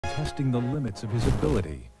testing the limits of his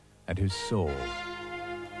ability and his soul.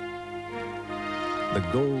 The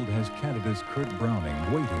gold has Canada's Kurt Browning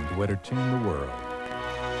waiting to entertain the world.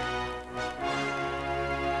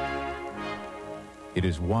 It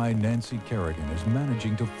is why Nancy Kerrigan is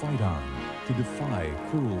managing to fight on, to defy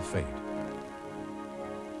cruel fate.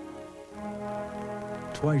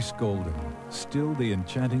 Twice golden, still the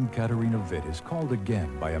enchanting Ekaterina Witt is called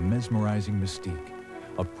again by a mesmerizing mystique,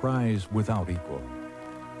 a prize without equal.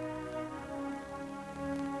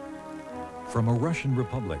 From a Russian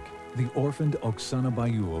republic, the orphaned Oksana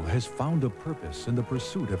Baiul has found a purpose in the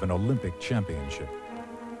pursuit of an Olympic championship.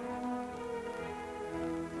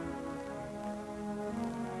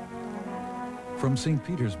 From St.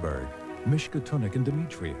 Petersburg, Mishkutenok and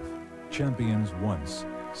Dmitriev, champions once,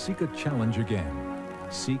 seek a challenge again,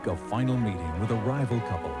 seek a final meeting with a rival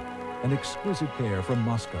couple, an exquisite pair from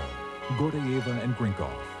Moscow, Gordeeva and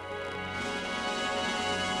Grinkov.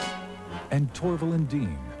 And Torvill and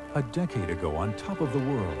Dean, a decade ago on top of the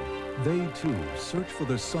world, they too search for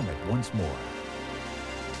the summit once more.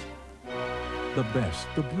 The best,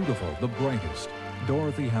 the beautiful, the brightest,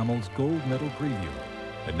 Dorothy Hamill's gold medal preview.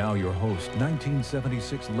 And now your host,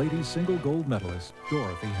 1976 ladies single gold medalist,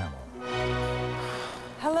 Dorothy Hamill.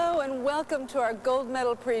 Hello and welcome to our gold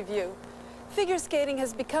medal preview. Figure skating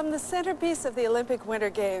has become the centerpiece of the Olympic Winter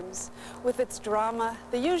Games. With its drama,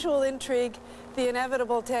 the usual intrigue, the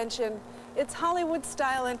inevitable tension, it's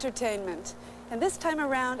Hollywood-style entertainment. And this time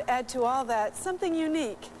around, add to all that something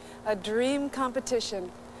unique, a dream competition.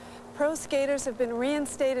 Pro skaters have been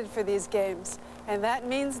reinstated for these games, and that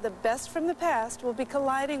means the best from the past will be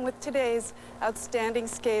colliding with today's outstanding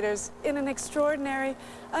skaters in an extraordinary,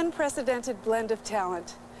 unprecedented blend of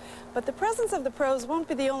talent. But the presence of the pros won't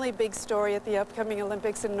be the only big story at the upcoming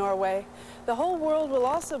Olympics in Norway. The whole world will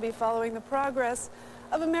also be following the progress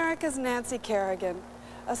of America's Nancy Kerrigan,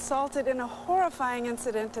 assaulted in a horrifying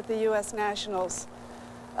incident at the U.S. Nationals.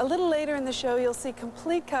 A little later in the show, you'll see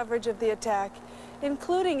complete coverage of the attack,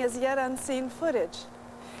 including as yet unseen footage.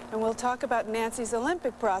 And we'll talk about Nancy's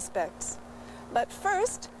Olympic prospects. But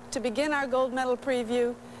first, to begin our gold medal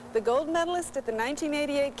preview, the gold medalist at the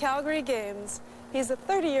 1988 Calgary Games. He's a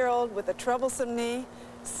 30-year-old with a troublesome knee,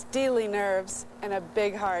 steely nerves, and a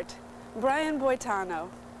big heart. Boitano.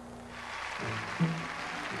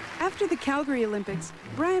 After the Calgary Olympics,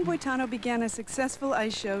 Boitano began a successful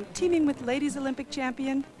ice show teaming with ladies Olympic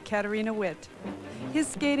champion Ekaterina Witt. His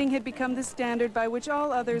skating had become the standard by which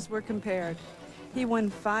all others were compared. He won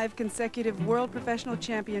 5 consecutive World Professional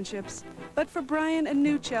Championships, but for Brian, a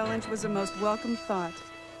new challenge was a most welcome thought.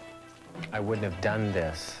 I wouldn't have done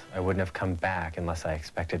this, I wouldn't have come back unless I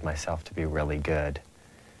expected myself to be really good.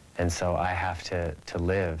 And so I have to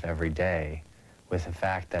live every day with the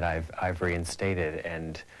fact that I've reinstated,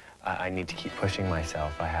 and I need to keep pushing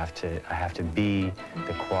myself. I have to be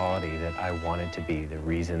the quality that I wanted to be, the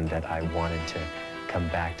reason that I wanted to come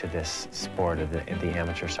back to this sport, the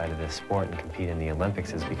amateur side of this sport, and compete in the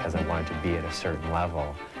Olympics is because I wanted to be at a certain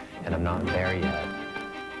level, and I'm not there yet.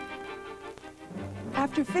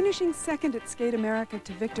 After finishing second at Skate America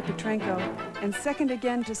to Viktor Petrenko and second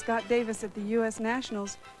again to Scott Davis at the U.S.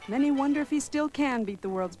 Nationals, many wonder if he still can beat the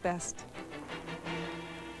world's best.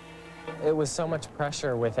 It was so much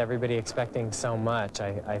pressure with everybody expecting so much.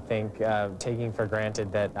 I think taking for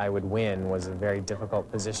granted that I would win was a very difficult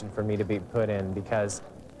position for me to be put in because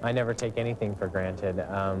I never take anything for granted.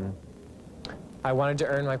 I wanted to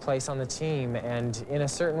earn my place on the team, and in a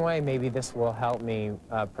certain way, maybe this will help me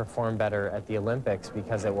perform better at the Olympics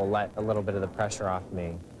because it will let a little bit of the pressure off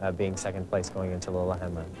me, being second place going into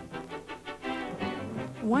Lillehammer.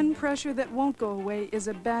 One pressure that won't go away is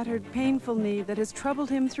a battered, painful knee that has troubled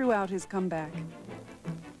him throughout his comeback.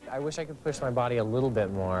 I wish I could push my body a little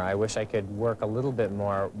bit more. I wish I could work a little bit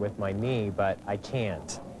more with my knee, but I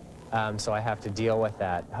can't. So I have to deal with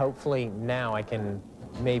that. Hopefully now I can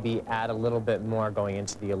maybe add a little bit more going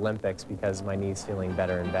into the Olympics because my knee's feeling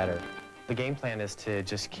better and better. The game plan is to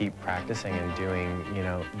just keep practicing and doing, you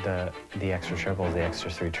know, the extra triples, the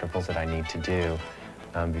extra 3 triples that I need to do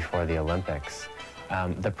before the Olympics.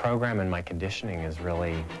 The program and my conditioning is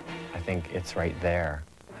really, I think it's right there.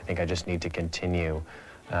 I think I just need to continue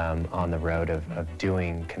on the road of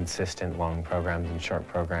doing consistent long programs and short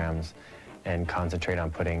programs and concentrate on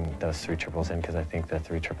putting those 3 triples in because I think the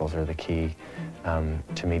 3 triples are the key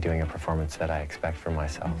to me doing a performance that I expect from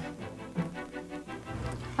myself.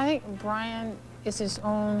 I think Brian is his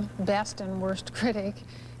own best and worst critic,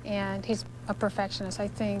 and he's a perfectionist. I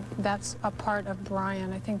think that's a part of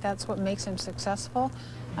Brian. I think that's what makes him successful.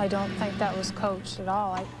 I don't think that was coached at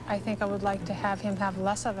all. I think I would like to have him have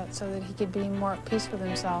less of it so that he could be more at peace with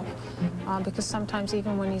himself. Because sometimes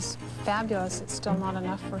even when he's fabulous, it's still not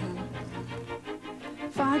enough for him.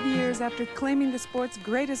 5 years after claiming the sport's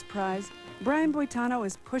greatest prize, Brian Boitano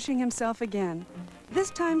is pushing himself again. This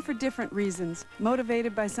time for different reasons,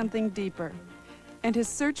 motivated by something deeper. And his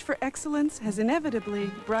search for excellence has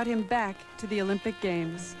inevitably brought him back to the Olympic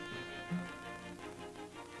Games.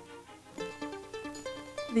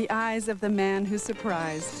 The eyes of the man who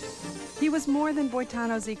surprised. He was more than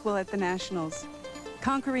Boitano's equal at the Nationals.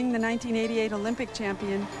 Conquering the 1988 Olympic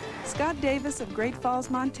champion, Scott Davis of Great Falls,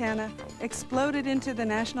 Montana, exploded into the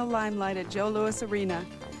national limelight at Joe Louis Arena,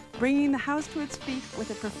 bringing the house to its feet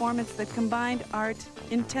with a performance that combined art,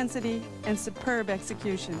 intensity, and superb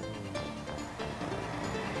execution.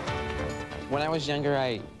 When I was younger,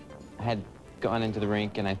 I had gone into the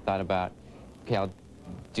rink and I thought about, okay, I'll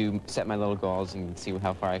set my little goals and see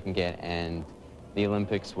how far I can get, and the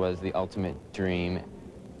Olympics was the ultimate dream,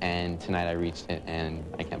 and tonight I reached it, and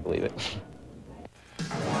I can't believe it.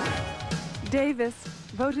 Davis,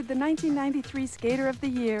 voted the 1993 Skater of the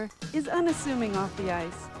Year, is unassuming off the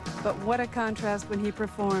ice. But what a contrast when he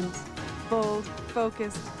performs. Bold,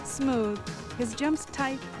 focused, smooth, his jumps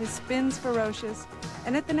tight, his spins ferocious,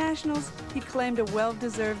 and at the Nationals, he claimed a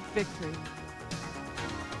well-deserved victory.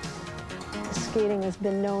 Skating has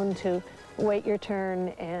been known to wait your turn,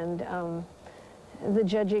 and the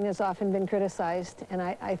judging has often been criticized, and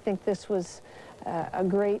I think this was a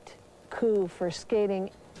great coup for skating.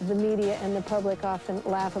 The media and the public often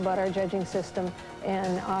laugh about our judging system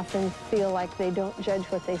and often feel like they don't judge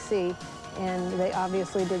what they see, and they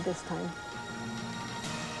obviously did this time.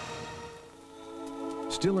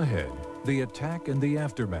 Still ahead, the attack and the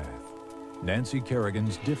aftermath. Nancy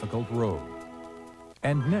Kerrigan's difficult road.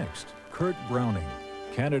 And next, Kurt Browning,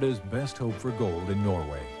 Canada's best hope for gold in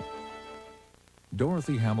Norway.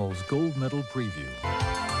 Dorothy Hamill's gold medal preview.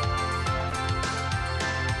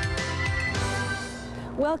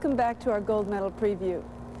 Welcome back to our gold medal preview.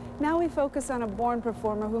 Now we focus on a born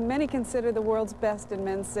performer who many consider the world's best in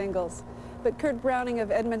men's singles. But Kurt Browning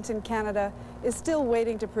of Edmonton, Canada, is still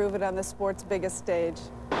waiting to prove it on the sport's biggest stage.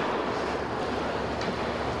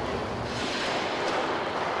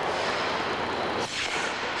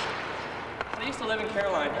 I used to live in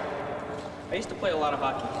Carolina. I used to play a lot of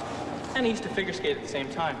hockey, and I used to figure skate at the same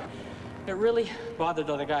time. It really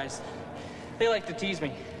bothered other guys. They liked to tease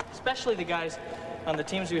me, especially the guys on the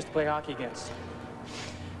teams we used to play hockey against.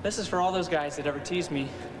 This is for all those guys that ever teased me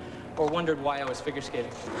or wondered why I was figure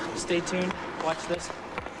skating. Stay tuned, watch this,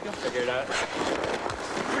 you'll figure it out.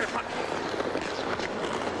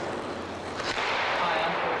 Hi,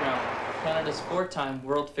 I'm Kurt Browning, Canada's 4-time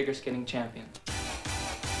world figure skating champion.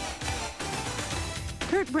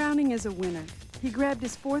 Kurt Browning is a winner. He grabbed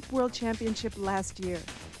his 4th world championship last year,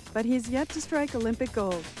 but he's yet to strike Olympic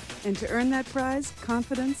gold. And to earn that prize,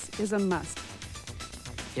 confidence is a must.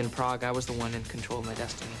 In Prague, I was the one in control of my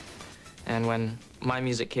destiny. And when my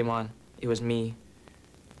music came on, it was me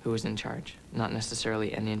who was in charge, not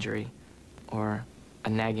necessarily an injury or a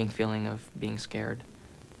nagging feeling of being scared.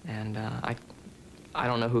 And I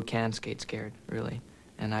don't know who can skate scared, really.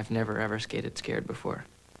 And I've never, ever skated scared before.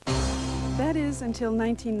 That is until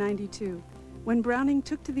 1992, when Browning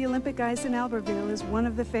took to the Olympic ice in Albertville as one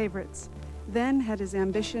of the favorites, then had his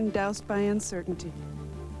ambition doused by uncertainty.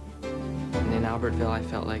 And in Albertville, I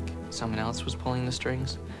felt like someone else was pulling the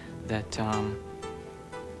strings, that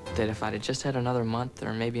if I'd just had another month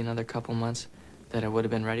or maybe another couple months, that I would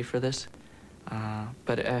have been ready for this.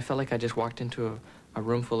 But I felt like I just walked into a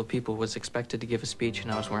room full of people, was expected to give a speech,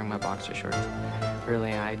 and I was wearing my boxer shorts.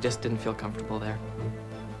 Really, I just didn't feel comfortable there.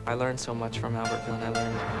 I learned so much from Albertville, and I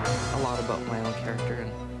learned a lot about my own character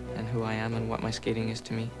and who I am and what my skating is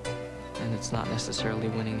to me. And it's not necessarily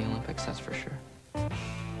winning the Olympics, that's for sure.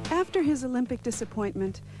 After his Olympic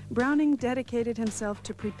disappointment, Browning dedicated himself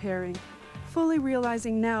to preparing, fully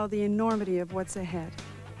realizing now the enormity of what's ahead.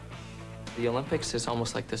 The Olympics is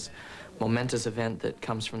almost like this momentous event that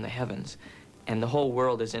comes from the heavens, and the whole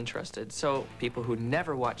world is interested. So people who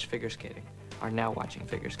never watched figure skating are now watching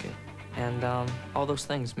figure skating. And all those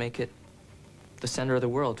things make it the center of the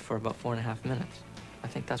world for about 4.5 minutes. I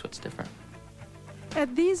think that's what's different.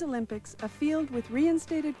 At these Olympics, a field with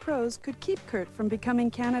reinstated pros could keep Kurt from becoming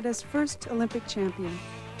Canada's first Olympic champion.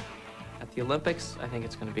 At the Olympics, I think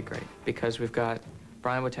it's going to be great because we've got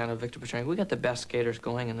Brian Boitano, Viktor Petrenko. We've got the best skaters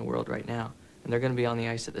going in the world right now, and they're going to be on the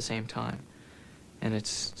ice at the same time. And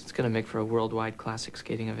it's going to make for a worldwide classic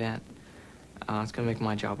skating event. It's going to make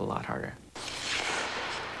my job a lot harder.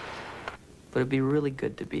 But it'd be really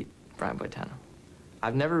good to beat Brian Boitano.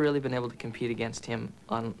 I've never really been able to compete against him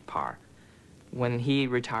on par. When he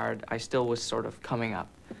retired, I still was sort of coming up.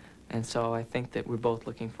 And so I think that we're both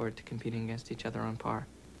looking forward to competing against each other on par.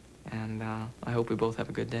 And I hope we both have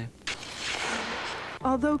a good day.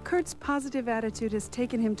 Although Kurt's positive attitude has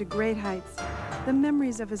taken him to great heights, the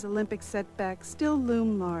memories of his Olympic setback still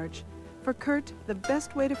loom large. For Kurt, the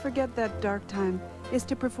best way to forget that dark time is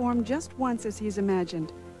to perform just once as he's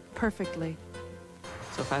imagined, perfectly.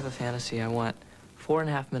 So if I have a fantasy, I want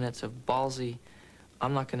 4.5 minutes of ballsy,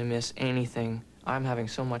 I'm not going to miss anything, I'm having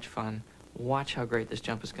so much fun, watch how great this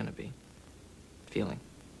jump is going to be. Feeling.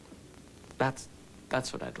 That's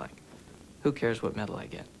what I'd like. Who cares what medal I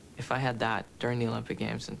get? If I had that during the Olympic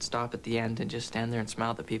Games and stop at the end and just stand there and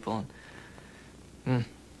smile at the people, and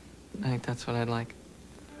I think that's what I'd like.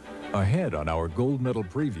 Ahead on our gold medal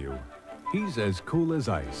preview, he's as cool as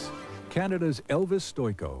ice. Canada's Elvis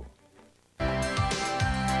Stojko.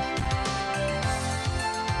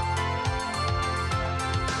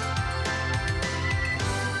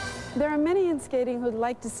 There are many in skating who'd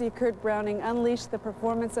like to see Kurt Browning unleash the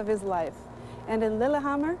performance of his life. And in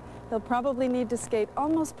Lillehammer, he'll probably need to skate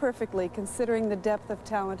almost perfectly considering the depth of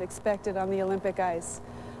talent expected on the Olympic ice.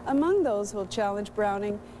 Among those who'll challenge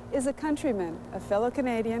Browning is a countryman, a fellow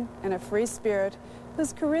Canadian, and a free spirit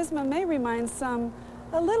whose charisma may remind some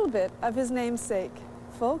a little bit of his namesake.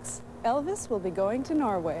 Folks, Elvis will be going to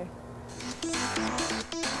Norway.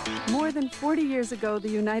 More than 40 years ago, the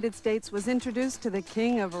United States was introduced to the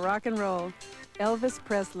king of rock and roll, Elvis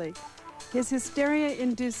Presley. His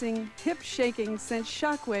hysteria-inducing, hip-shaking sent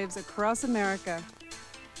shockwaves across America.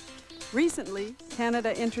 Recently,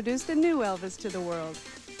 Canada introduced a new Elvis to the world.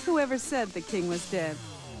 Whoever said the king was dead?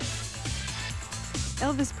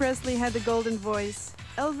 Elvis Presley had the golden voice.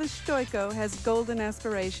 Elvis Stojko has golden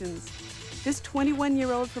aspirations. This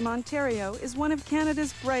 21-year-old from Ontario is one of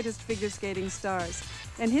Canada's brightest figure skating stars,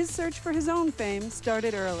 and his search for his own fame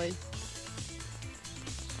started early.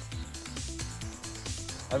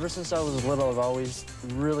 Ever since I was little, I've always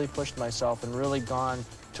really pushed myself and really gone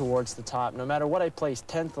towards the top. No matter what I placed,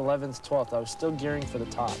 10th, 11th, 12th, I was still gearing for the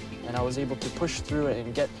top, and I was able to push through it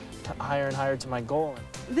and get higher and higher to my goal.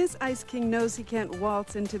 This Ice King knows he can't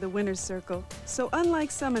waltz into the winner's circle, so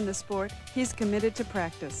unlike some in the sport, he's committed to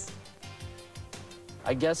practice.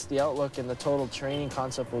 I guess the outlook and the total training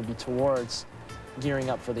concept will be towards gearing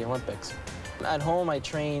up for the Olympics. At home, I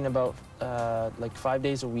train about like 5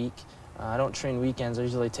 days a week. I don't train weekends. I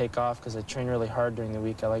usually take off because I train really hard during the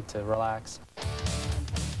week. I like to relax.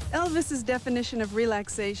 Elvis's definition of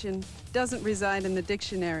relaxation doesn't reside in the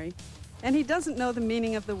dictionary, and he doesn't know the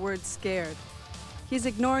meaning of the word scared. He's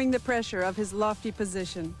ignoring the pressure of his lofty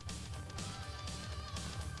position.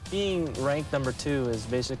 Being ranked number 2 is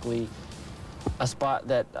basically a spot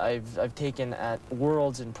that I've taken at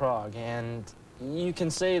Worlds in Prague, and you can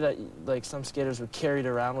say that like some skaters would carry it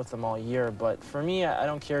around with them all year, but for me, I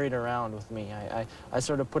don't carry it around with me. I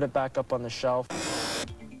sort of put it back up on the shelf.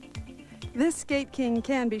 This skate king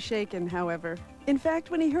can be shaken, however. In fact,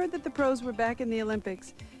 when he heard that the pros were back in the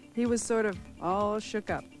Olympics, he was sort of all shook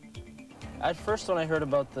up. At first, when I heard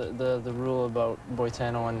about the rule about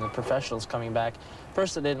Boitano and the professionals coming back,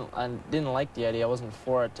 first I didn't like the idea. I wasn't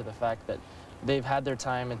for it, to the fact that they've had their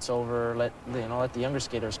time, it's over, let the younger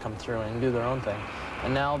skaters come through and do their own thing.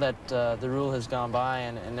 And now that the rule has gone by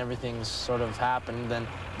and everything's sort of happened, then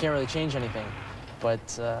you can't really change anything.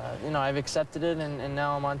 But, I've accepted it, and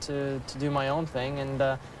now I'm on to do my own thing, and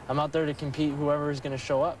I'm out there to compete whoever is going to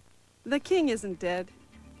show up. The king isn't dead.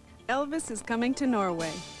 Elvis is coming to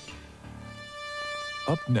Norway.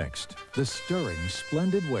 Up next, the stirring,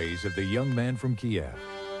 splendid ways of the young man from Kiev.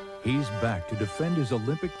 He's back to defend his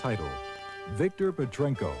Olympic title, Viktor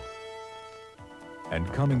Petrenko.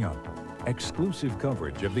 And coming up, exclusive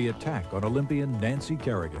coverage of the attack on Olympian Nancy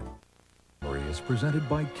Kerrigan. Story is presented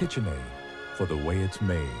by KitchenAid for the way it's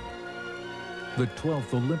made. The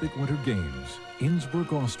 12th Olympic Winter Games,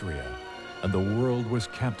 Innsbruck, Austria, and the world was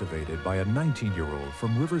captivated by a 19-year-old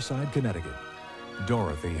from Riverside, Connecticut,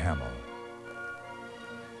 Dorothy Hamill.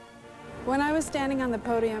 When I was standing on the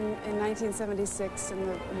podium in 1976 and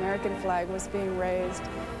the American flag was being raised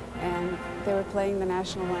and they were playing the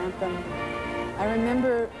national anthem, I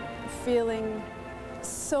remember feeling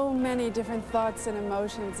so many different thoughts and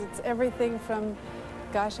emotions. It's everything from,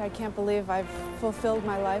 gosh, I can't believe I've fulfilled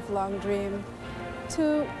my lifelong dream,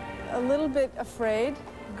 to a little bit afraid,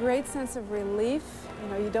 great sense of relief.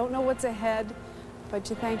 You don't know what's ahead,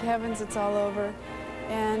 but you thank heavens it's all over.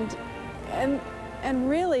 And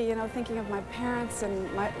really, thinking of my parents and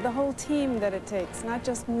the whole team that it takes, not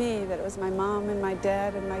just me, that it was my mom and my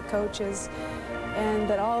dad and my coaches, and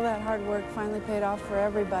that all that hard work finally paid off for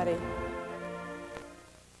everybody.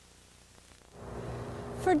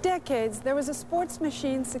 For decades, there was a sports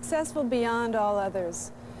machine successful beyond all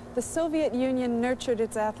others. The Soviet Union nurtured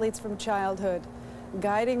its athletes from childhood,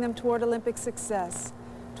 guiding them toward Olympic success,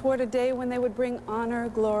 toward a day when they would bring honor,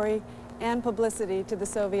 glory, and publicity to the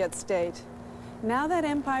Soviet state. Now that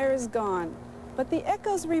empire is gone, but the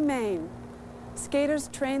echoes remain. Skaters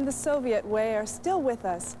trained the Soviet way are still with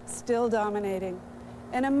us, still dominating.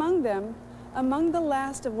 And among them, among the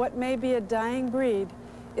last of what may be a dying breed,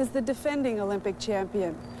 is the defending Olympic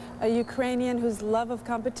champion, a Ukrainian whose love of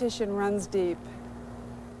competition runs deep.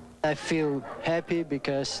 I feel happy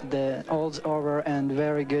because the all's over and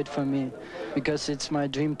very good for me, because it's my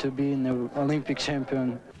dream to be an Olympic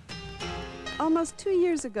champion. Almost 2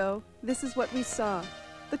 years ago, this is what we saw.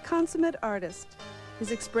 The consummate artist,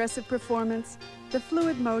 his expressive performance, the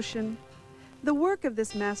fluid motion. The work of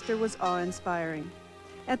this master was awe-inspiring.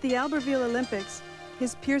 At the Albertville Olympics,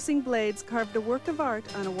 his piercing blades carved a work of art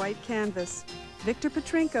on a white canvas. Viktor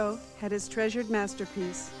Petrenko had his treasured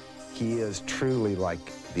masterpiece. He is truly like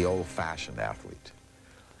the old-fashioned athlete,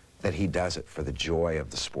 that he does it for the joy of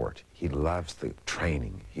the sport. He loves the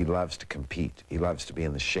training. He loves to compete. He loves to be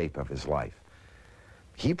in the shape of his life.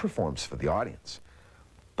 He performs for the audience,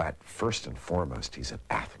 but first and foremost, he's an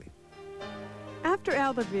athlete. After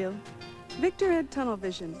Albertville, Viktor had tunnel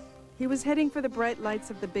vision. He was heading for the bright lights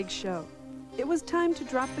of the big show. It was time to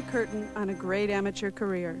drop the curtain on a great amateur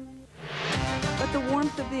career. But the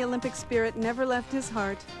warmth of the Olympic spirit never left his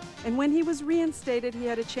heart, and when he was reinstated, he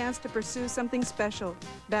had a chance to pursue something special,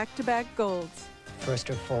 back-to-back golds. First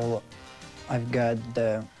of all, I've got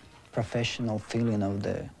the professional feeling of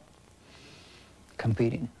the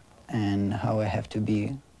competing and how I have to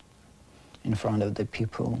be in front of the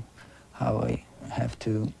people, how I have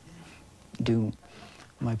to do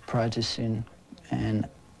my practicing, and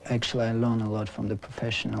actually I learn a lot from the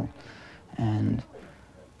professional, and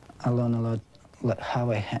I learn a lot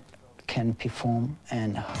how I can perform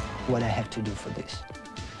and what I have to do for this.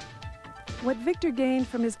 What Viktor gained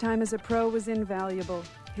from his time as a pro was invaluable.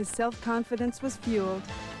 His self-confidence was fueled,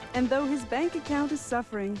 and though his bank account is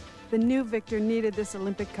suffering, the new Viktor needed this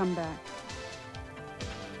Olympic comeback.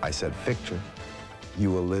 I said, Viktor, you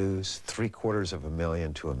will lose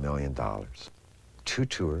 $750,000 to $1 million. 2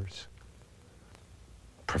 tours,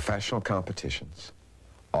 professional competitions,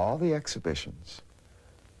 all the exhibitions.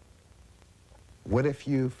 What if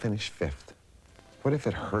you finish 5th? What if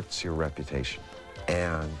it hurts your reputation?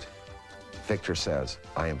 And Viktor says,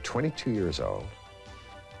 I am 22 years old.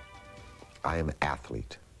 I am an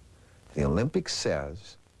athlete. The Olympics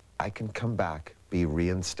says I can come back, be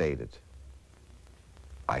reinstated.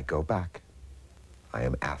 I go back. I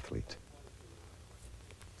am athlete.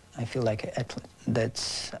 I feel like an athlete.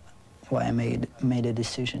 That's why I made a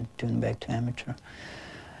decision to turn back to amateur.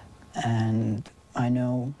 And I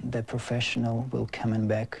know the professional will come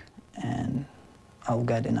back, and I'll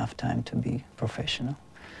get enough time to be professional.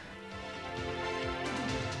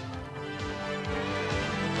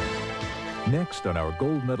 Next on our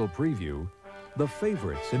gold medal preview, the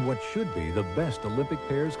favorites in what should be the best Olympic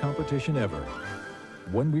pairs competition ever.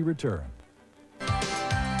 When we return.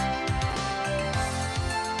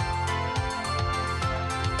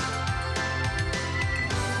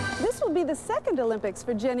 This will be the second Olympics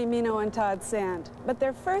for Jenni, Meno, and Todd Sand, but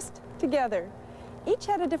their first together. Each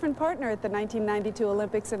had a different partner at the 1992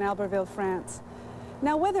 Olympics in Albertville, France.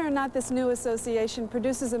 Now, whether or not this new association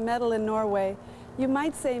produces a medal in Norway, you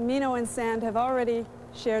might say Meno and Sand have already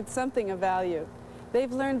shared something of value.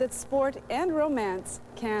 They've learned that sport and romance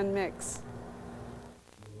can mix.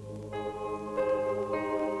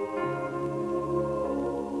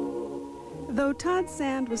 Though Todd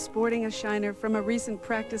Sand was sporting a shiner from a recent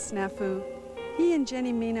practice snafu, he and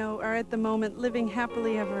Jenni Meno are at the moment living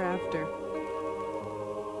happily ever after.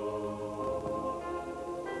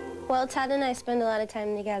 Well, Todd and I spend a lot of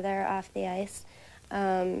time together off the ice.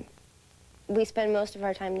 We spend most of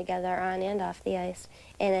our time together on and off the ice,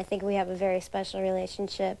 and I think we have a very special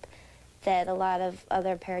relationship that a lot of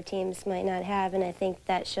other pair teams might not have, and I think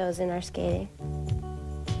that shows in our skating.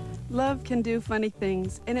 Love can do funny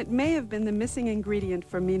things, and it may have been the missing ingredient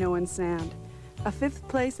for Meno and Sand. A 5th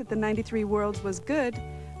place at the '93 Worlds was good,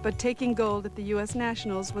 but taking gold at the U.S.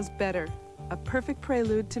 Nationals was better. A perfect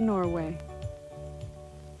prelude to Norway.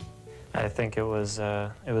 I think it was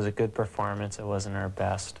a good performance. It wasn't our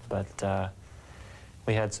best, but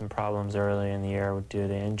we had some problems early in the year due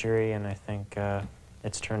to injury, and I think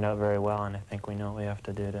it's turned out very well, and I think we know what we have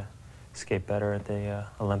to do to skate better at the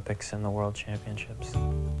Olympics and the World Championships.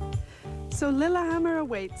 So Lillehammer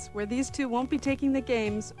awaits, where these two won't be taking the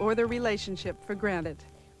games or their relationship for granted.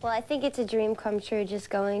 Well, I think it's a dream come true just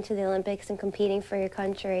going to the Olympics and competing for your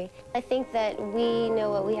country. I think that we know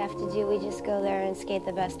what we have to do. We just go there and skate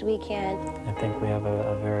the best we can. I think we have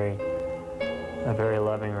a very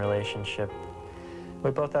loving relationship. We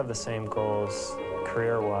both have the same goals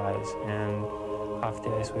career-wise, and off the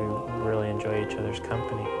ice we really enjoy each other's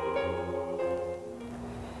company.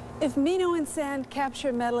 If Meno and Sand capture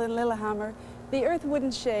a medal in Lillehammer, the earth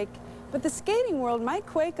wouldn't shake, but the skating world might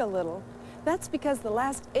quake a little. That's because the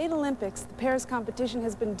last 8 Olympics, the pairs competition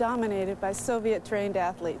has been dominated by Soviet-trained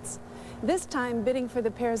athletes. This time, bidding for the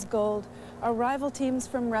pairs gold are rival teams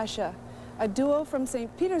from Russia, a duo from St.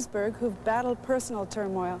 Petersburg who've battled personal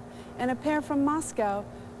turmoil, and a pair from Moscow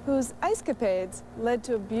whose ice-capades led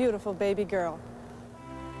to a beautiful baby girl.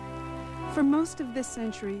 For most of this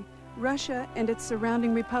century, Russia and its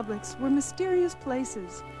surrounding republics were mysterious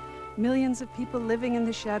places, millions of people living in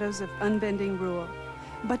the shadows of unbending rule.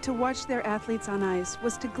 But to watch their athletes on ice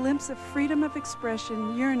was to glimpse a freedom of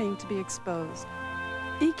expression yearning to be exposed.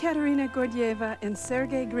 Ekaterina Gordeeva and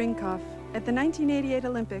Sergei Grinkov, at the 1988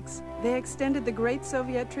 Olympics, they extended the great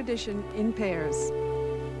Soviet tradition in pairs.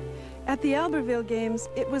 At the Albertville Games,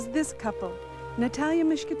 it was this couple, Natalia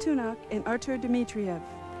Mishkutenok and Artur Dmitriev.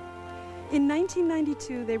 In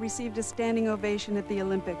 1992, they received a standing ovation at the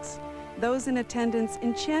Olympics, those in attendance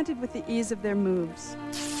enchanted with the ease of their moves.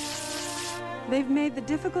 They've made the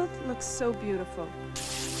difficult look so beautiful,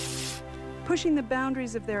 pushing the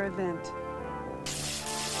boundaries of their event.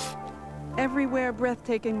 Everywhere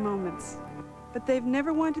breathtaking moments, but they've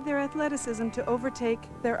never wanted their athleticism to overtake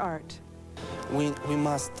their art. We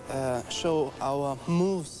must show our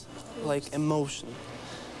moves like emotion.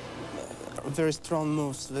 Very strong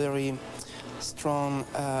moves, very strong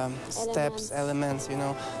steps, elements, you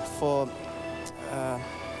know, for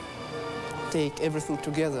take everything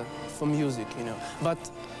together for music, you know,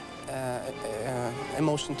 but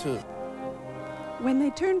emotion too. When they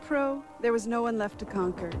turned pro, there was no one left to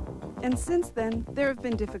conquer. And since then, there have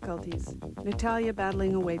been difficulties. Natalia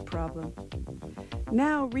battling a weight problem.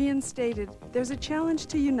 Now, reinstated, there's a challenge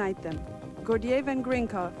to unite them. Gordeeva and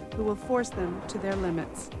Grinkov, who will force them to their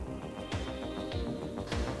limits.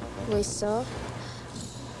 We saw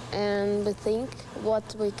and we think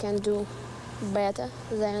what we can do better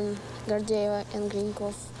than Gordeeva and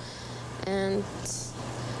Grinkov.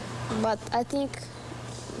 But I think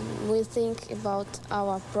we think about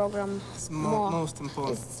our program more. Most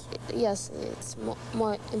important. Yes, it's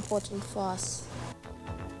more important for us.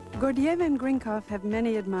 Gordeeva and Grinkov have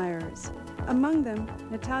many admirers. Among them,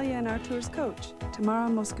 Natalia and Artur's coach, Tamara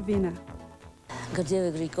Moscovina. Gordeeva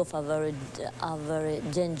and Grinkov are very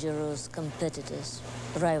dangerous competitors,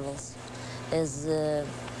 rivals, as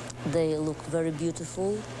they look very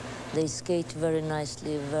beautiful. They skate very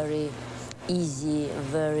nicely, very easy,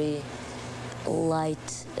 very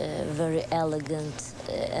light, very elegant,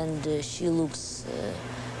 and she looks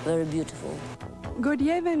very beautiful.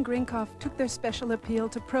 Gordeeva and Grinkov took their special appeal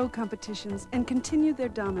to pro competitions and continued their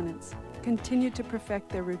dominance, continued to perfect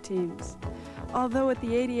their routines. Although at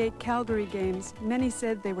the '88 Calgary Games, many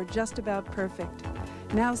said they were just about perfect.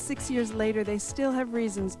 Now, 6 years later, they still have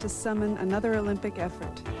reasons to summon another Olympic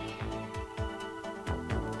effort.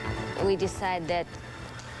 We decide that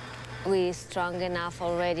we're strong enough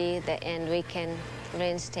already and we can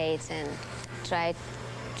reinstate and try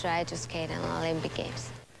to skate in Olympic Games.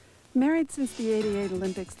 Married since the '88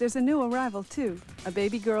 Olympics, there's a new arrival too, a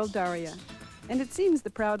baby girl, Daria. And it seems the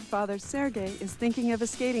proud father, Sergei, is thinking of a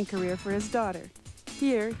skating career for his daughter.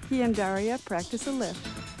 Here, he and Daria practice a lift.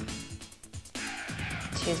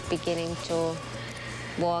 She's beginning to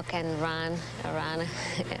walk and run around.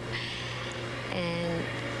 And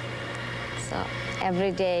so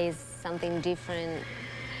every day is something different.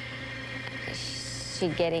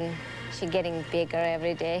 She's getting bigger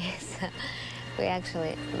every day. So we're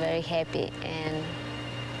actually very happy, and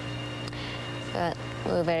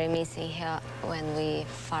we're very missing her when we're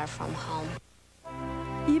far from home.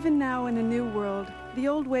 Even now in a new world, the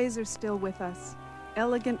old ways are still with us.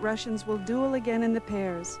 Elegant Russians will duel again in the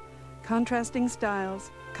pairs. Contrasting styles,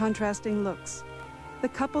 contrasting looks. The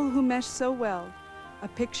couple who mesh so well, a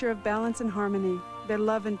picture of balance and harmony, their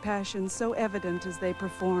love and passion so evident as they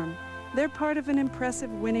perform. They're part of an impressive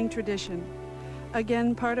winning tradition.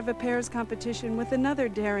 Again, part of a pairs competition with another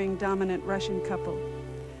daring, dominant Russian couple.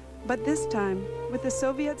 But this time, with the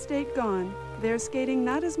Soviet state gone, they're skating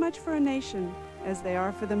not as much for a nation as they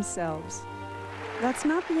are for themselves. That's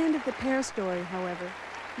not the end of the pair story, however.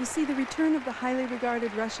 You see, the return of the highly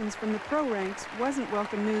regarded Russians from the pro ranks wasn't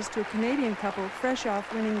welcome news to a Canadian couple fresh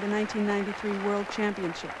off winning the 1993 World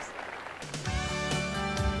Championships.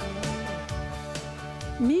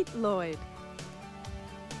 Meet Lloyd.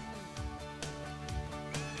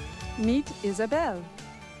 Meet Isabelle.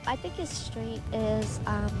 I think his strength is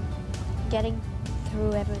getting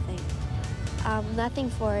through everything. Nothing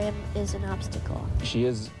for him is an obstacle. She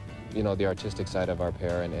is, you know, the artistic side of our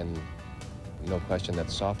pair, and no question that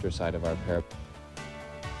softer side of our pair.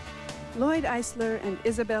 Lloyd Eisler and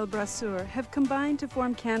Isabelle Brasseur have combined to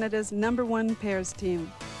form Canada's #1 pairs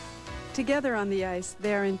team. Together on the ice,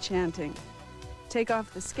 they're enchanting. Take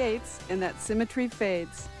off the skates and that symmetry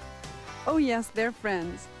fades. Oh yes, they're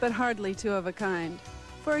friends, but hardly two of a kind.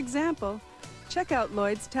 For example, check out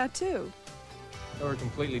Lloyd's tattoo. We're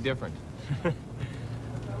completely different.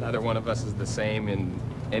 Neither one of us is the same in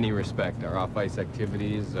any respect. Our off-ice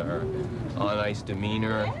activities, our on-ice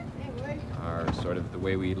demeanor, our sort of the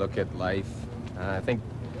way we look at life. I think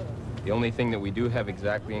the only thing that we do have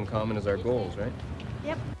exactly in common is our goals, right?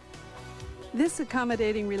 Yep. This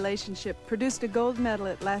accommodating relationship produced a gold medal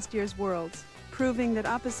at last year's Worlds, proving that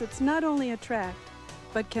opposites not only attract,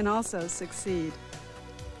 but can also succeed.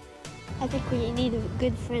 I think we need a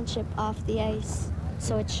good friendship off the ice,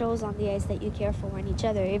 so it shows on the ice that you care for one each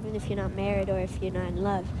other, even if you're not married or if you're not in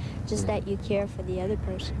love, just that you care for the other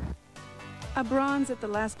person. A bronze at the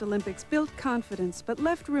last Olympics built confidence, but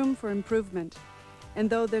left room for improvement. And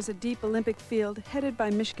though there's a deep Olympic field headed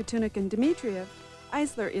by Mishkutenok and Dmitriev,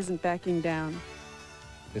 Eisler isn't backing down.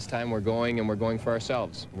 This time we're going for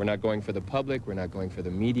ourselves. We're not going for the public, we're not going for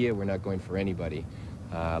the media, we're not going for anybody.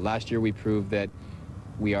 Last year we proved that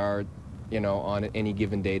we are, you know, on any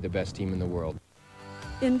given day, the best team in the world.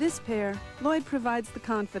 In this pair, Lloyd provides the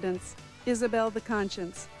confidence, Isabelle the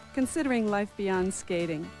conscience, considering life beyond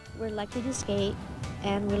skating. We're lucky to skate,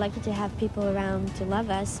 and we're lucky to have people around to love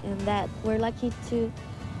us, and that we're lucky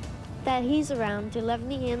that he's around to love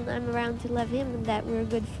me, and I'm around to love him, and that we're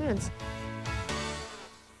good friends.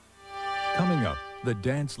 Coming up, the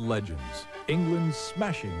dance legends, England's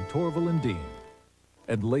smashing Torvill and Dean.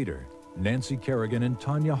 And later, Nancy Kerrigan and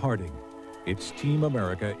Tanya Harding. It's Team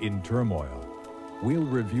America in turmoil. We'll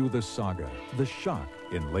review the saga, the shock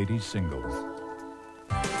in ladies singles.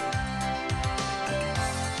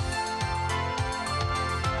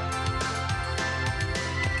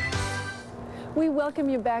 We welcome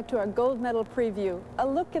you back to our gold medal preview, a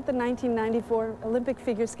look at the 1994 Olympic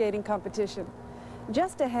figure skating competition.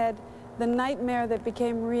 Just ahead, the nightmare that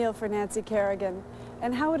became real for Nancy Kerrigan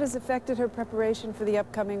and how it has affected her preparation for the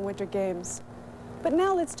upcoming Winter Games. But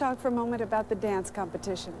now let's talk for a moment about the dance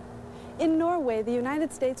competition. In Norway, the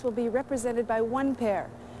United States will be represented by one pair,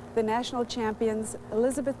 the national champions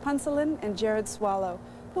Elisabeth Punselin and Jared Swallow,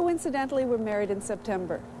 who incidentally were married in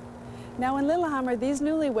September. Now in Lillehammer, these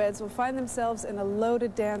newlyweds will find themselves in a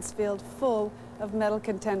loaded dance field full of medal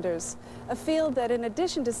contenders. A field that, in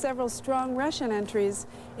addition to several strong Russian entries,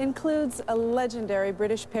 includes a legendary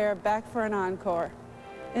British pair back for an encore.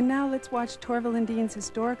 And now let's watch Torvill and Dean's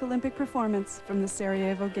historic Olympic performance from the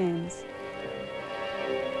Sarajevo Games.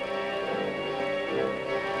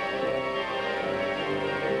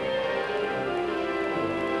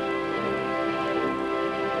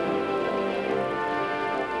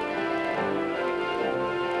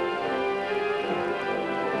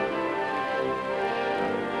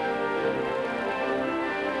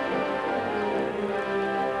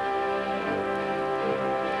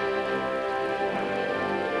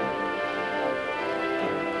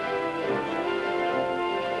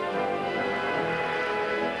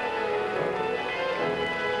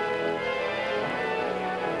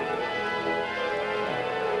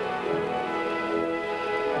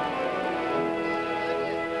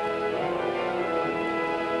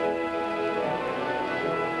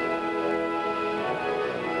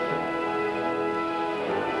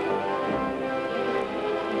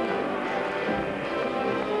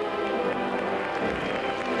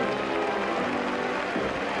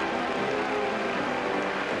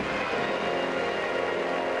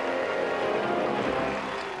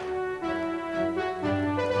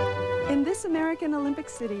 this American Olympic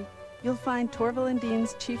city, you'll find Torvill and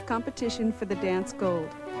Dean's chief competition for the dance gold.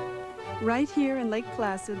 Right here in Lake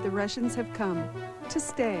Placid, the Russians have come to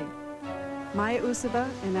stay. Maya Usova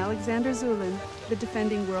and Alexander Zhulin, the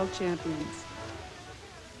defending world champions.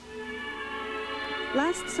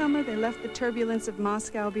 Last summer, they left the turbulence of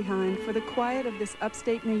Moscow behind for the quiet of this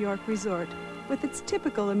upstate New York resort with its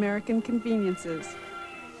typical American conveniences.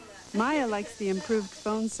 Maya likes the improved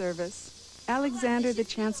phone service. Alexander, the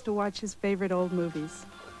chance to watch his favorite old movies.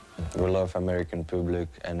 We love American public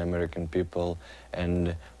and American people,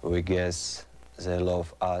 and we guess they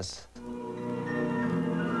love us.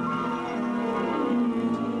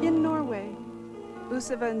 In Norway,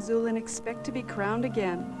 Usova and Zhulin expect to be crowned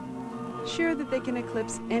again, sure that they can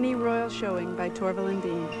eclipse any royal showing by Torvill and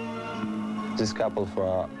Dean. This couple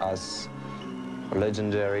for us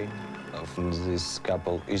legendary of this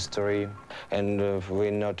couple history, and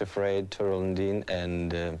we're not afraid to roll in,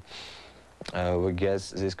 and we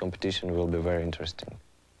guess this competition will be very interesting.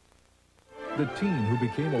 The teen who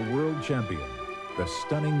became a world champion, the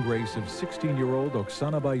stunning grace of 16-year-old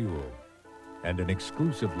Oksana Baiul, and an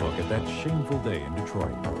exclusive look at that shameful day in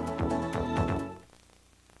Detroit.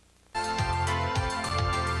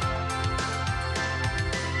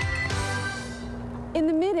 In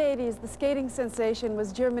the mid-'80s, the skating sensation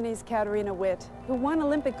was Germany's Ekaterina Witt, who won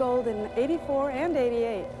Olympic gold in '84 and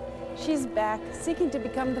 '88. She's back, seeking to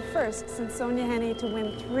become the first since Sonja Henie to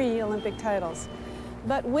win 3 Olympic titles.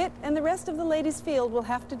 But Witt and the rest of the ladies' field will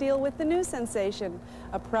have to deal with the new sensation,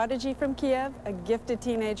 a prodigy from Kiev, a gifted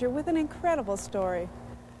teenager with an incredible story.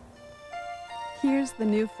 Here's the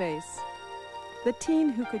new face, the teen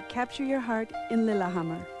who could capture your heart in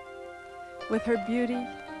Lillehammer. With her beauty,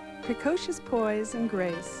 precocious poise and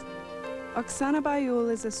grace, Oksana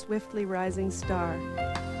Baiul is a swiftly rising star.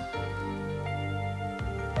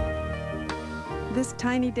 This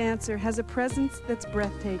tiny dancer has a presence that's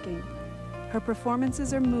breathtaking. Her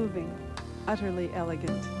performances are moving, utterly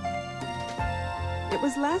elegant. It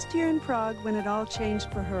was last year in Prague when it all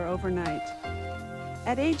changed for her overnight.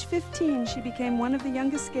 At age 15, she became one of the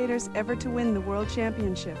youngest skaters ever to win the World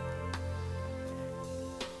Championship.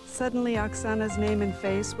 Suddenly, Oksana's name and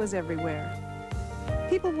face was everywhere.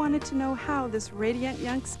 People wanted to know how this radiant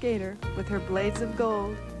young skater, with her blades of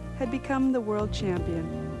gold, had become the world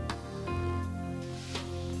champion.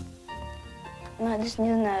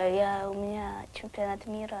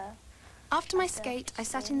 After my skate, I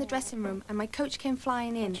sat in the dressing room and my coach came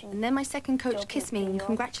flying in, and then my second coach kissed me and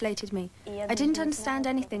congratulated me. I didn't understand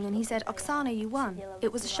anything, and he said, "Oksana, you won."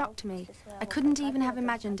 It was a shock to me. I couldn't even have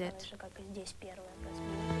imagined it.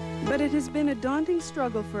 But it has been a daunting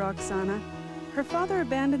struggle for Oksana. Her father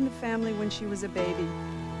abandoned the family when she was a baby,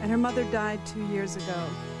 and her mother died 2 years ago.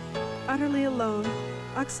 Utterly alone,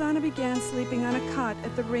 Oksana began sleeping on a cot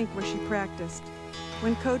at the rink where she practiced.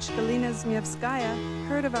 When coach Galina Zmievskaya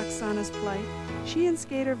heard of Oksana's plight, she and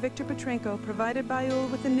skater Viktor Petrenko provided Baiul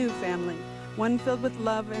with a new family, one filled with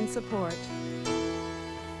love and support.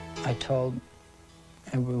 I told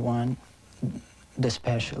everyone the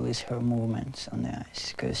special is her movements on the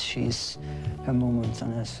ice, because her movements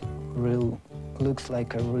on ice looks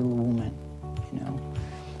like a real woman, you know.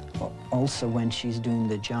 Also when she's doing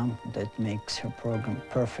the jump, that makes her program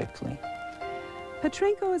perfectly.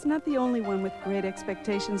 Petrenko is not the only one with great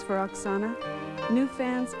expectations for Oksana. New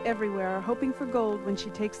fans everywhere are hoping for gold when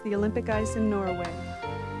she takes the Olympic ice in Norway.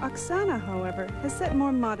 Oksana, however, has set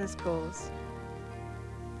more modest goals.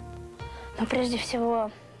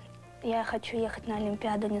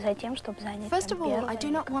 First of all, I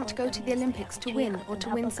do not want to go to the Olympics to win or to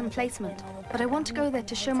win some placement, but I want to go there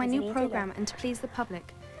to show my new program and to please the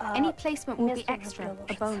public. Any placement will be extra,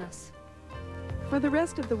 a bonus. For the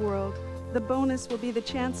rest of the world, the bonus will be the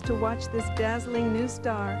chance to watch this dazzling new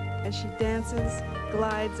star as she dances,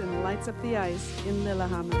 glides, and lights up the ice in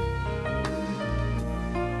Lillehammer.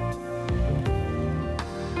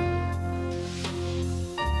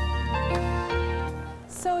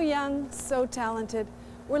 So young, so talented,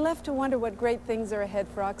 we're left to wonder what great things are ahead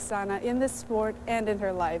for Oksana in this sport and in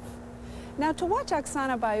her life. Now, to watch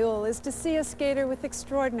Oksana Baiul is to see a skater with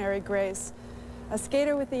extraordinary grace, a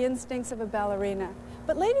skater with the instincts of a ballerina.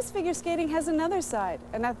 But ladies figure skating has another side,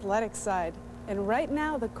 an athletic side. And right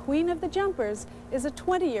now, the queen of the jumpers is a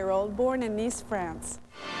 20-year-old born in Nice, France.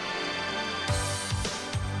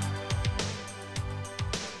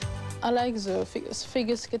 I like the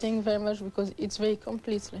figure skating very much because it's very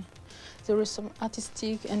completely. There is some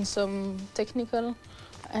artistic and some technical,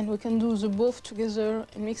 and we can do the both together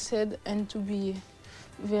and mix it and to be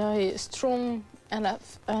very strong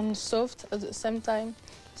and soft at the same time.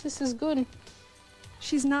 This is good.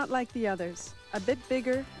 She's not like the others. A bit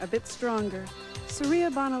bigger, a bit stronger. Surya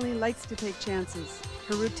Bonaly likes to take chances.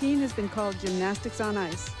 Her routine has been called gymnastics on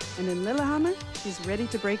ice, and in Lillehammer, she's ready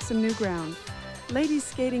to break some new ground. Ladies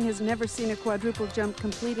skating has never seen a quadruple jump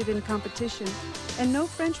completed in competition, and no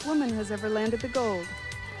French woman has ever landed the gold.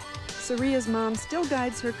 Surya's mom still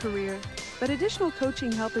guides her career, but additional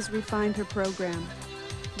coaching help has refined her program.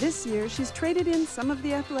 This year, she's traded in some of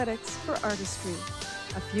the athletics for artistry.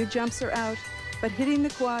 A few jumps are out, but hitting the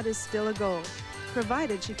quad is still a goal,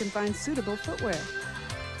 provided she can find suitable footwear.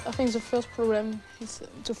 I think the first problem is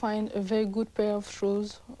to find a very good pair of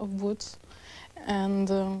shoes, of boots, and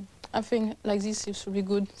I think like this it should be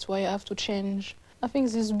good, that's why I have to change. I think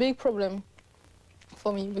this is a big problem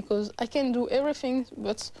for me because I can do everything,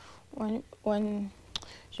 but when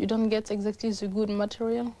you don't get exactly the good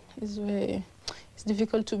material. It's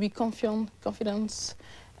difficult to be confident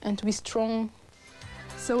and to be strong.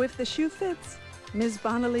 So if the shoe fits, Ms.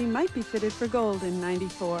 Bonaly might be fitted for gold in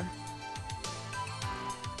 '94.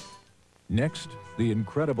 Next, the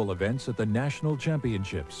incredible events at the National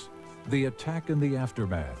Championships, the attack and the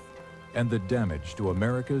aftermath, and the damage to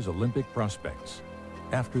America's Olympic prospects.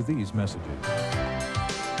 After these messages.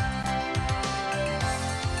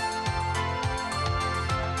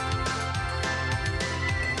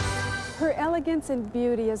 Her elegance and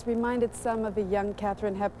beauty has reminded some of a young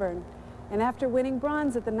Katharine Hepburn. And after winning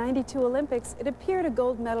bronze at the '92 Olympics, it appeared a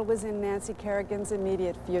gold medal was in Nancy Kerrigan's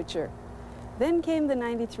immediate future. Then came the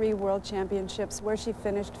 '93 World Championships, where she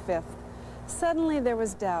finished 5th. Suddenly there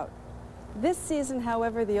was doubt. This season,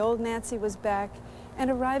 however, the old Nancy was back, and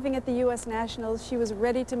arriving at the U.S. Nationals, she was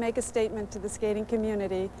ready to make a statement to the skating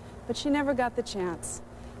community, but she never got the chance.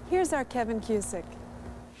 Here's our Kevin Cusick.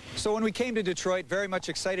 So when we came to Detroit, very much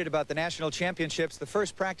excited about the National Championships, the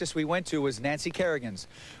first practice we went to was Nancy Kerrigan's.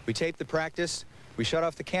 We taped the practice, we shut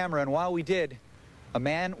off the camera, and while we did, a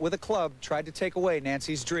man with a club tried to take away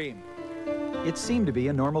Nancy's dream. It seemed to be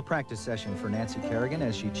a normal practice session for Nancy Kerrigan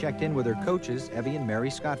as she checked in with her coaches, Evie and Mary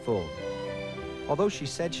Scottfold. Although she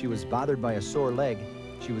said she was bothered by a sore leg,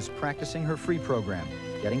 she was practicing her free program,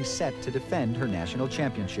 getting set to defend her national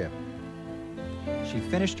championship. She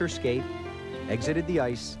finished her skate, exited the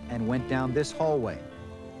ice, and went down this hallway,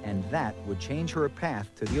 and that would change her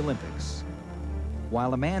path to the Olympics.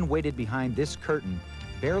 While a man waited behind this curtain,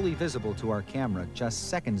 barely visible to our camera just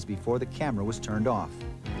seconds before the camera was turned off.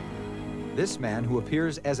 This man, who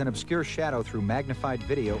appears as an obscure shadow through magnified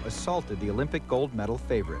video, assaulted the Olympic gold medal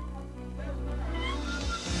favorite.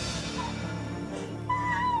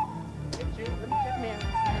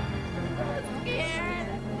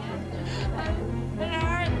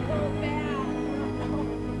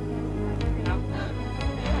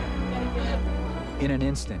 In an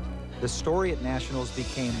instant, the story at Nationals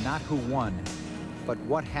became not who won, but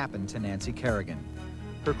what happened to Nancy Kerrigan.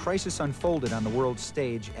 Her crisis unfolded on the world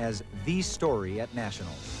stage as the story at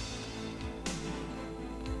Nationals.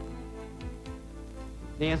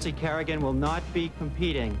 Nancy Kerrigan will not be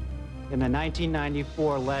competing in the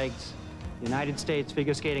 1994 legs United States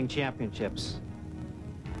Figure Skating Championships.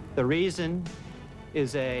 The reason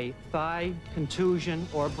is a thigh contusion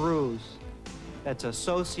or bruise that's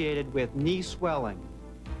associated with knee swelling.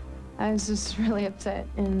 I was just really upset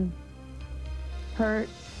and hurt,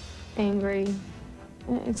 angry.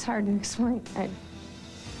 It's hard to explain.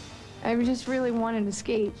 I just really wanted to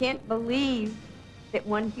skate. Can't believe that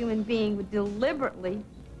one human being would deliberately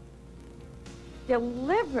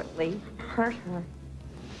hurt her.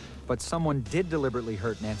 But someone did deliberately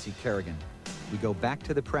hurt Nancy Kerrigan. We go back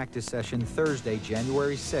to the practice session Thursday,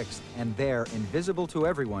 January 6th, and there, invisible to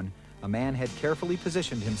everyone, a man had carefully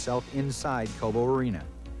positioned himself inside Cobo Arena.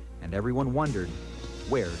 And everyone wondered,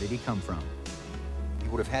 where did he come from? He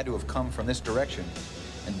would have had to have come from this direction,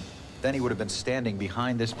 and then he would have been standing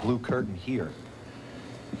behind this blue curtain here.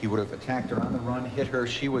 He would have attacked her on the run, hit her.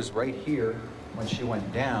 She was right here when she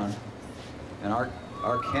went down, and our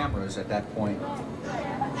cameras at that point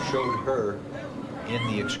showed her in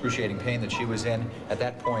the excruciating pain that she was in. At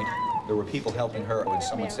that point, there were people helping her, and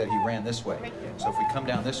someone said he ran this way. So if we come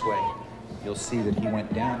down this way, you'll see that he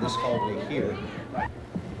went down this hallway here,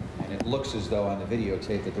 and it looks as though on the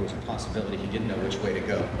videotape that there was a possibility he didn't know which way to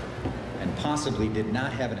go, and possibly did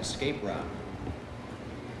not have an escape route.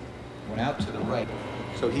 Went out to the right,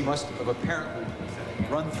 so he must have apparently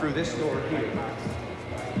run through this door here.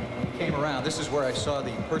 He came around. This is where I saw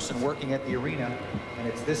the person working at the arena, and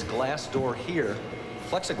it's this glass door here,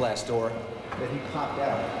 plexiglass door, that he popped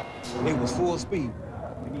out. It was full speed,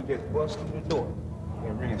 and he just bust through the door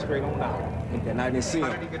and ran straight on out. And I didn't see him.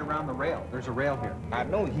 How did he get around the rail? There's a rail here. I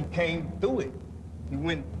know he came through it. He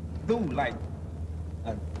went through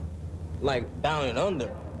like down and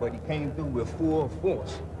under, but he came through with full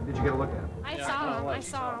force. Did you get a look at him? I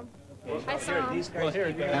saw him.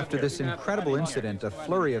 After this incredible incident, a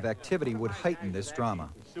flurry of activity would heighten this drama.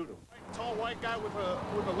 Tall white guy with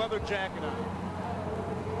a leather jacket on.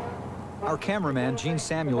 Our cameraman, Gene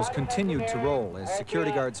Samuels, continued to roll as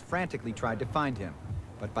security guards frantically tried to find him.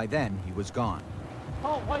 But by then, he was gone.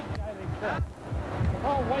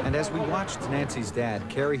 And as we watched Nancy's dad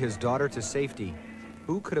carry his daughter to safety,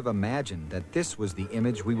 who could have imagined that this was the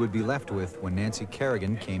image we would be left with when Nancy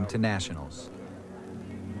Kerrigan came to Nationals?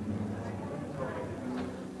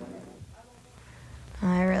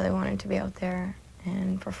 I really wanted to be out there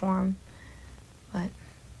and perform, but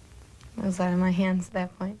it was out of my hands at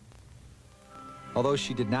that point. Although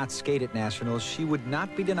she did not skate at nationals, she would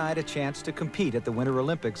not be denied a chance to compete at the Winter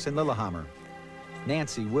Olympics in Lillehammer.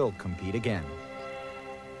 Nancy will compete again.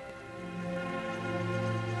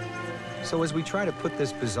 So as we try to put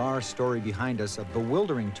this bizarre story behind us, a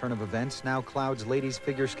bewildering turn of events now clouds ladies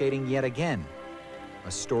figure skating yet again.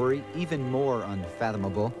 A story even more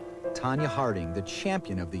unfathomable. Tonya Harding, the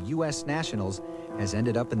champion of the U.S. Nationals, has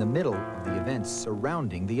ended up in the middle of the events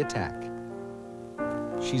surrounding the attack.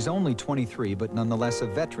 She's only 23, but nonetheless a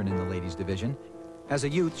veteran in the ladies division. As a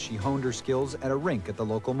youth, she honed her skills at a rink at the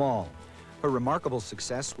local mall. Her remarkable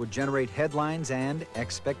success would generate headlines and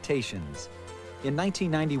expectations. In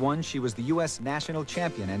 1991, she was the U.S. national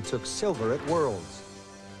champion and took silver at Worlds.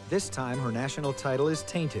 This time, her national title is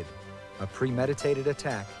tainted. A premeditated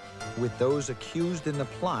attack with those accused in the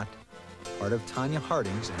plot, part of Tonya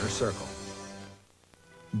Harding's inner circle.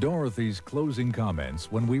 Dorothy's closing comments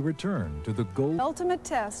when we return to the gold. Ultimate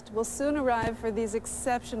test will soon arrive for these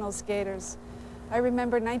exceptional skaters. I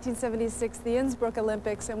remember 1976, the Innsbruck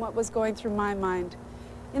Olympics, and what was going through my mind.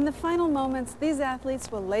 In the final moments, these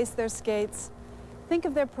athletes will lace their skates, think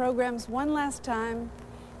of their programs one last time,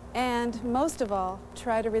 and most of all,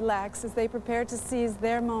 try to relax as they prepare to seize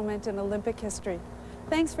their moment in Olympic history.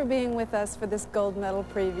 Thanks for being with us for this gold medal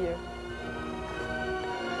preview.